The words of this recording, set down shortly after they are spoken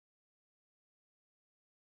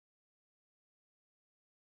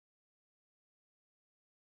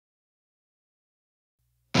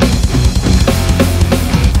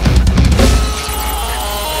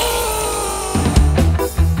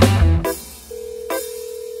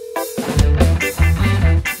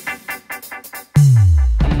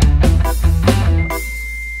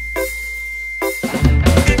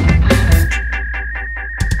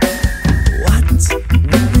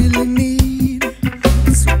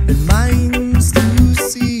and minds to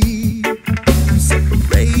see,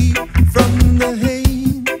 separate from the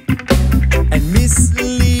hate and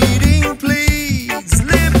misleading pleads.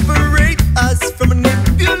 Liberate us from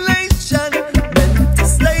manipulation, mental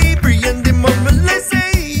slavery and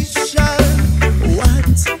demoralization.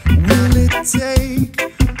 What will it take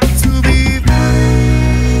to be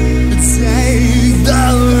free? Take the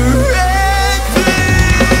red pill.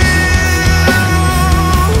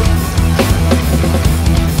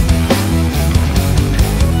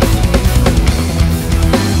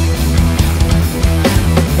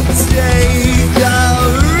 Take the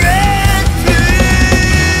red pill.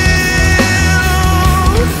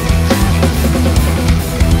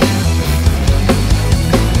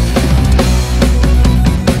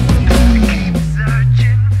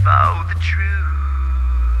 Searching for the truth.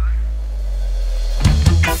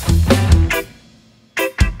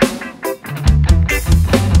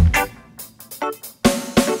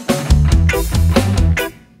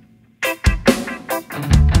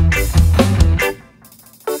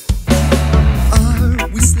 Are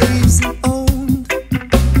we slaves and owned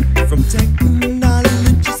from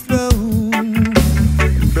technology's throne,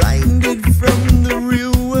 blinded from the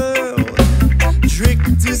real world,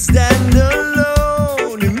 tricked to stand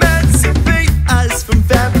alone? Emancipate us from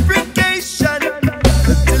fabrication,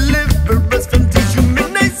 deliver us from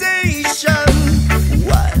dehumanization.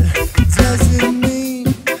 What does it mean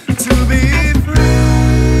to be free?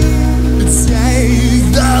 Take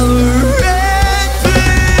the red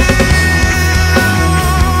pill.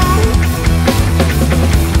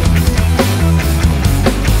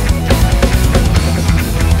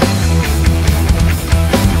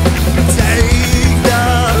 Take the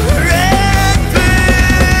red pill.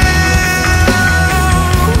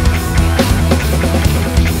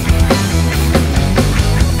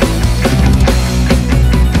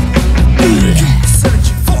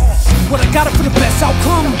 Searching for what I got it for the best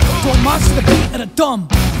outcome. Throw march to the beat of the dumb.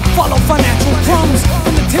 Follow financial crumbs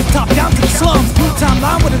from the tip top down to the slums. New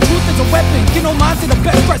timeline where the truth is a weapon. Get no minds to the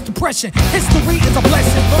best fresh depression. History is a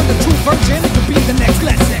blessing. Learn the true version. It could be the next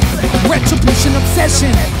lesson. Retribution,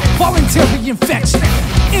 obsession, voluntary infection,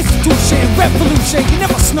 institution, revolution. You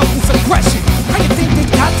never snuck this aggression. How you think they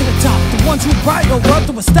got to the top? The ones who brought your world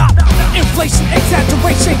to a stop. Inflation,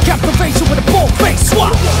 exaggeration, captivation with a bold face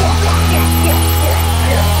swap.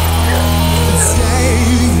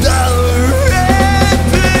 Take the red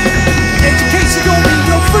pill. Education don't mean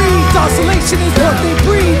you're free. Oscillation is what they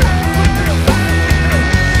breed.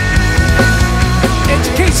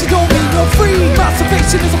 Education don't mean you're free.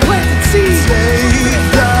 Masturbation is a planted seed. Take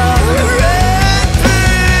the red pill.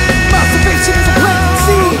 Masturbation is a planted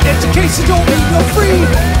seed. Education don't mean you're free.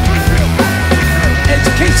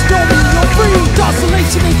 Education don't mean you're free.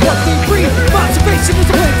 Oscillation is what they breed. Masturbation is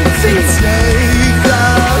a planted seed. Take the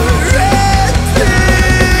red pill.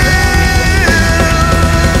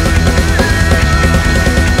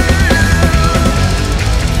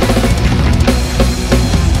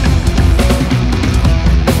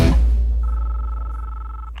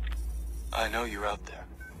 I know you're out there.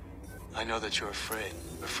 I know that you're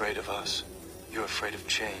afraid of us. You're afraid of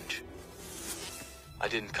change. I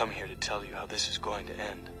didn't come here to tell you how this is going to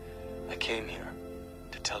end. I came here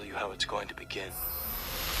to tell you how it's going to begin.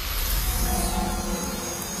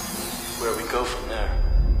 Where we go from there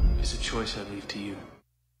is a choice I leave to you.